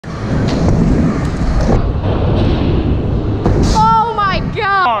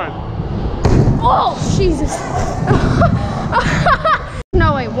Oh, Jesus.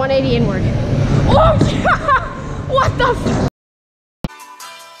 No, wait, 180 inward. Oh, what the f?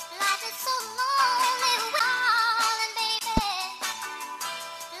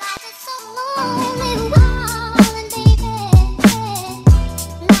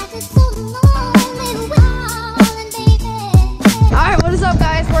 Alright, what is up,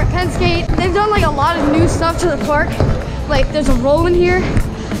 guys? We're at Penn Skate. They've done like a lot of new stuff to the park. Like, there's a roll in here.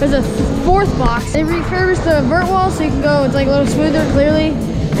 There's a fourth box. They refurbished the vert wall so you can go, it's like a little smoother, clearly.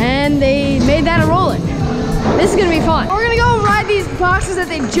 And they made that a roll-in. This is gonna be fun. We're gonna go ride these boxes that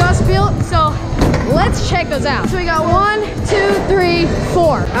they just built, so let's check those out. So we got 1, 2, 3,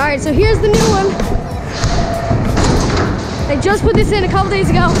 4. All right, so here's the new one. They just put this in a couple days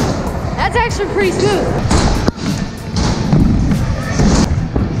ago. That's actually pretty smooth.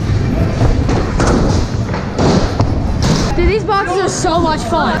 Dude, these boxes are so much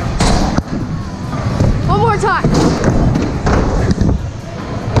fun. One more time.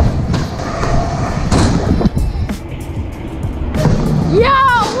 Yo,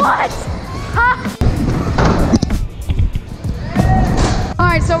 what? All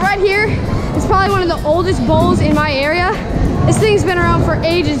right, so right here is probably one of the oldest bowls in my area. This thing's been around for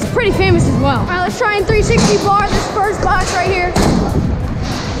ages. It's pretty famous as well. All right, let's try and 360 bar this first box right here.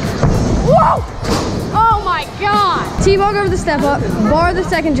 Whoa! Oh my God. T-bog over the step up, bar the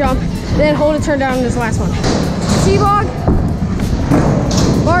second jump, then hold it turned down in this last one. T-bog,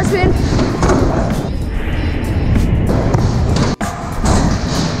 bar spin.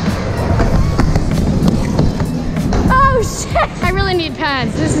 Oh shit, I really need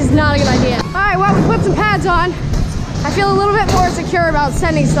pads. This is not a good idea. All right, well, we put some pads on. I feel a little bit more secure about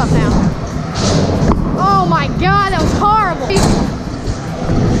sending stuff now. Oh my God, that was horrible.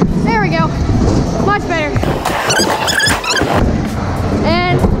 There we go. Much better.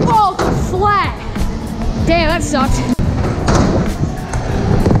 And, oh, flat. Damn, that sucked.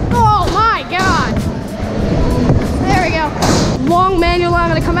 Oh my God. There we go. Long manual. I'm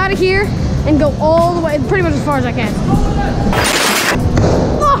gonna come out of here and go all the way, pretty much as far as I can.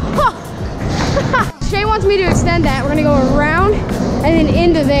 Oh. Shay wants me to extend that. We're gonna go around and then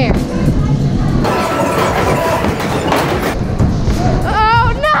into there.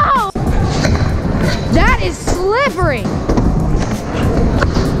 That is slippery.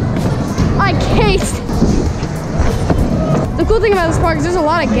 I cased. The cool thing about this park is there's a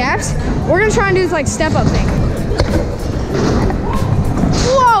lot of gaps. We're gonna try and do this like step up thing.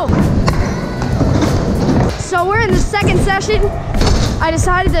 Whoa! So we're in the second session. I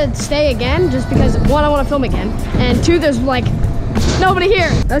decided to stay again just because 1, I want to film again, and 2, there's like nobody here.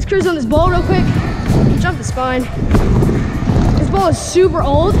 Let's cruise on this bowl real quick. Jump the spine. This bowl is super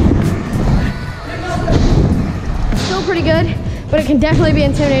old. Still pretty good, but it can definitely be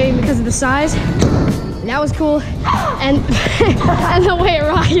intimidating because of the size. That was cool, and and the way it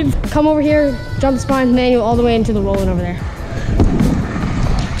rides. Come over here, jump the spine, manual all the way into the rolling over there.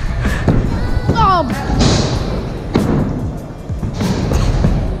 Oh!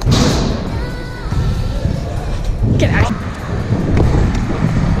 Get out.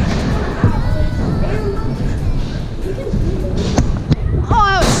 Oh,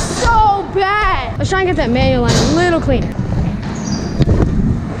 that was so bad. Let's try and get that manual line a little cleaner.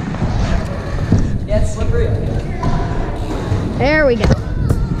 Yeah, it's slippery. There we go.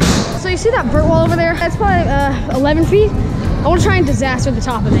 So you see that vert wall over there? That's probably 11 feet. I want to try and disaster the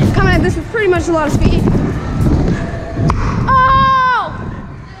top of it. Coming at this with pretty much a lot of speed. Oh!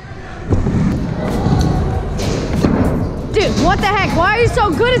 Dude, what the heck? Why are you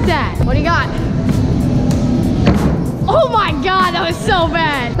so good at that? What do you got? Oh my God, that was so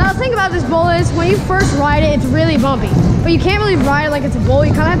bad. Now the thing about this bowl is when you first ride it, it's really bumpy. But you can't really ride it like it's a bowl.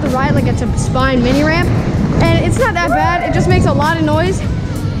 You kind of have to ride it like it's a spine mini ramp. And it's not that bad. It just makes a lot of noise.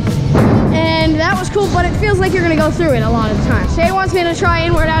 And that was cool, but it feels like you're gonna go through it a lot of the time. Shay wants me to try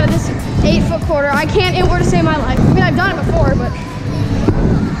inward out of this 8-foot quarter. I can't inward to save my life. I mean, I've done it before, but.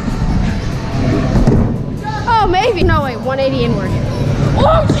 Oh, maybe. No, wait, 180 inward.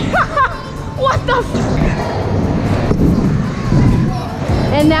 Oh, what the f?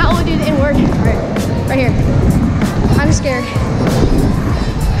 And now we'll do the inward. Right here. I'm scared.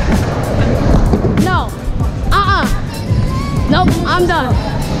 No. Nope, I'm done.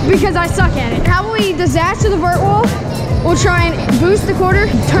 Because I suck at it. How about we disaster the vert wall? We'll try and boost the quarter,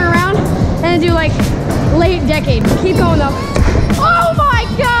 turn around, and then do like late decade. Keep going though. Oh my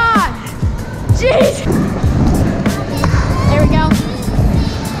God! Jeez! There we go.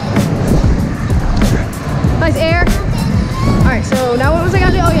 Nice air. All right, so now what was I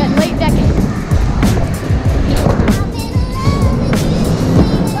gonna do? Oh yeah, late decade.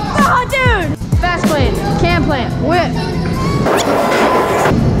 Oh dude!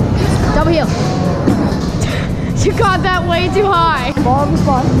 Ball over the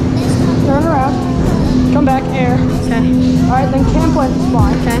spine. Turn around. Come back, air. Okay. All right, then camp plant the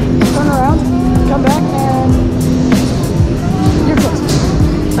spine. Okay. Turn around. Come back and your twist.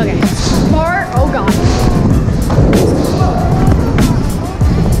 Okay. Bar. Oh god.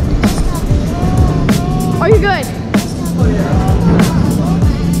 Are you good? Oh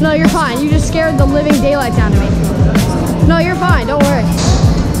yeah. No, you're fine. You just scared the living daylights out of me. No, you're fine. Don't worry.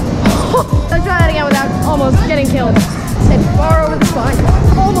 Let's try that again without almost getting killed. Said bar over the spine.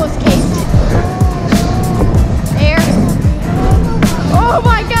 Almost cased. Air. Oh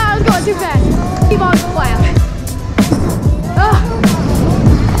my god, I was going too fast. Keep on flap.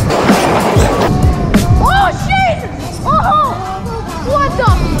 Oh Jesus! Oh! What the?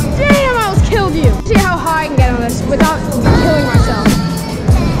 Damn, I almost killed you. See how high I can get on this without killing myself.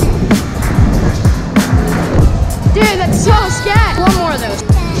 Dude, that's so scat. One more of those.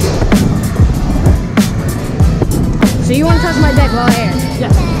 So you want to touch my deck while I air?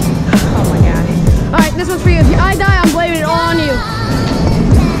 Yes. Oh my god. Alright, this one's for you. If I die, I'm blaming it all on you.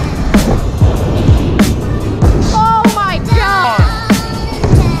 Oh my god!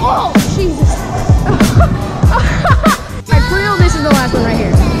 Oh, Jesus. Alright, for real, this is the last one right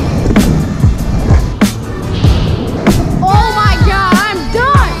here. Oh my god, I'm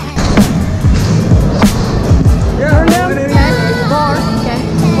done! Turn down. Okay. Bar. Okay.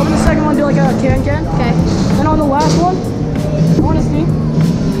 Over the second one, do like a can-can. Okay. And on the last one, I want to see.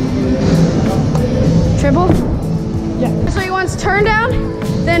 Triple? Yeah. So you want turn down,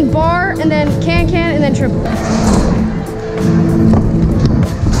 then bar, and then can, and then triple.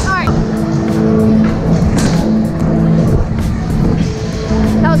 Alright.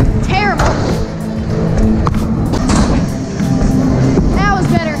 That was terrible. That was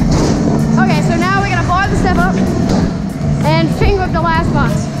better. Okay, so now we're gonna bar the step up and finger up the last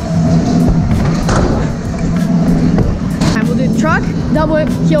box. And we'll do the truck, double whip,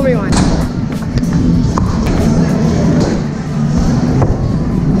 heel rewind.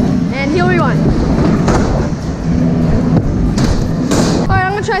 And heel rewind. Alright,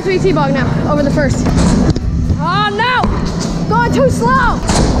 I'm gonna try 3 T-bog now, over the first. Oh no! Going too slow!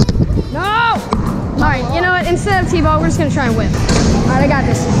 No! Alright, you know what? Instead of T-bog, we're just gonna try and whip. Alright, I got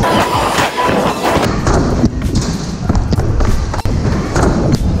this.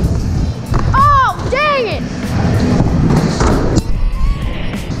 Oh, dang it!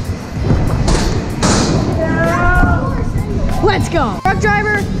 Let's go. Truck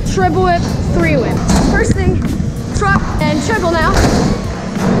driver, triple whip, 3 whip. First thing, truck and triple now.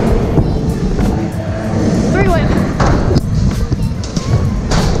 3 whip.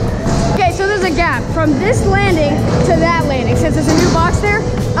 Okay, so there's a gap from this landing to that landing. Since there's a new box there,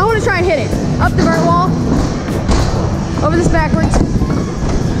 I want to try and hit it. Up the vert wall, over this backwards.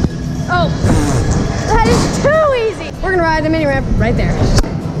 Oh, that is too easy. We're gonna ride the mini ramp right there.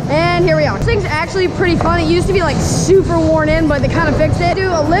 And here we are. This thing's actually pretty fun. It used to be like super worn in, but they kind of fixed it. Do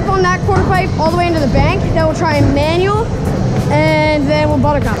a lip on that quarter pipe all the way into the bank. Then we'll try and manual, and then we'll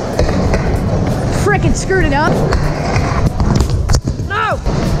buttercup. Frickin' screwed it up. No!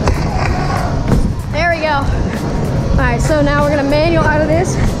 There we go. All right, so now we're gonna manual out of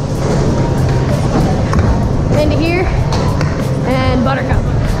this, into here, and buttercup.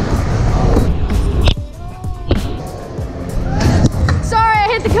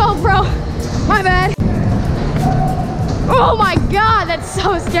 Hit the GoPro. My bad. Oh my god, that's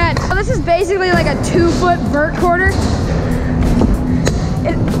so sketch. So this is basically like a 2-foot vert quarter.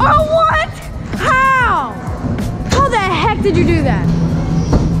 Oh, what? How? How the heck did you do that?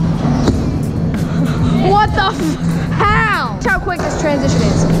 What the how? That's how quick this transition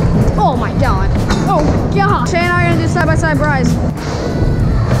is. Oh my god. Oh god. Shane and I are gonna do side-by-side bries.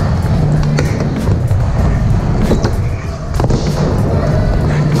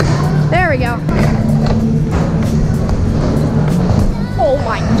 There we go. Oh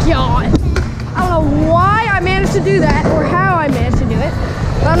my god. I don't know why I managed to do that or how I managed to do it,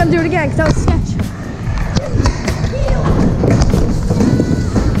 but I'm gonna do it again because that was sketch.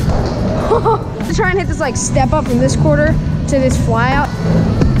 To try and hit this like step up from this quarter to this fly out.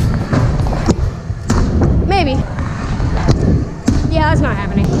 Maybe. Yeah, that's not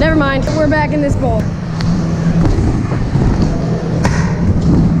happening. Never mind. We're back in this bowl.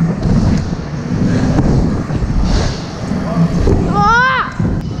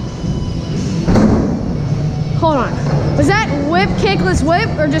 Hold on. Was that whip, kickless whip,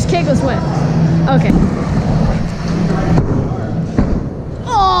 or just kickless whip? Okay.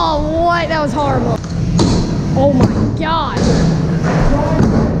 Oh, what? That was horrible. Oh my god.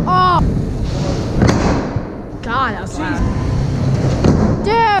 Oh. God, that was loud.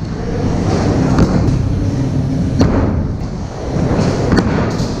 Dude.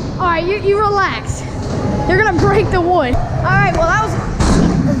 relax. You're gonna break the wood. All right, well that was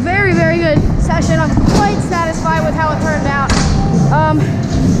a very, very good session. I'm quite satisfied with how it turned out.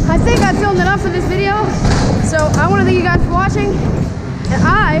 I think I filmed enough for this video. So I wanna thank you guys for watching, and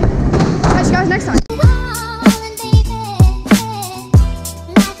I catch you guys next time.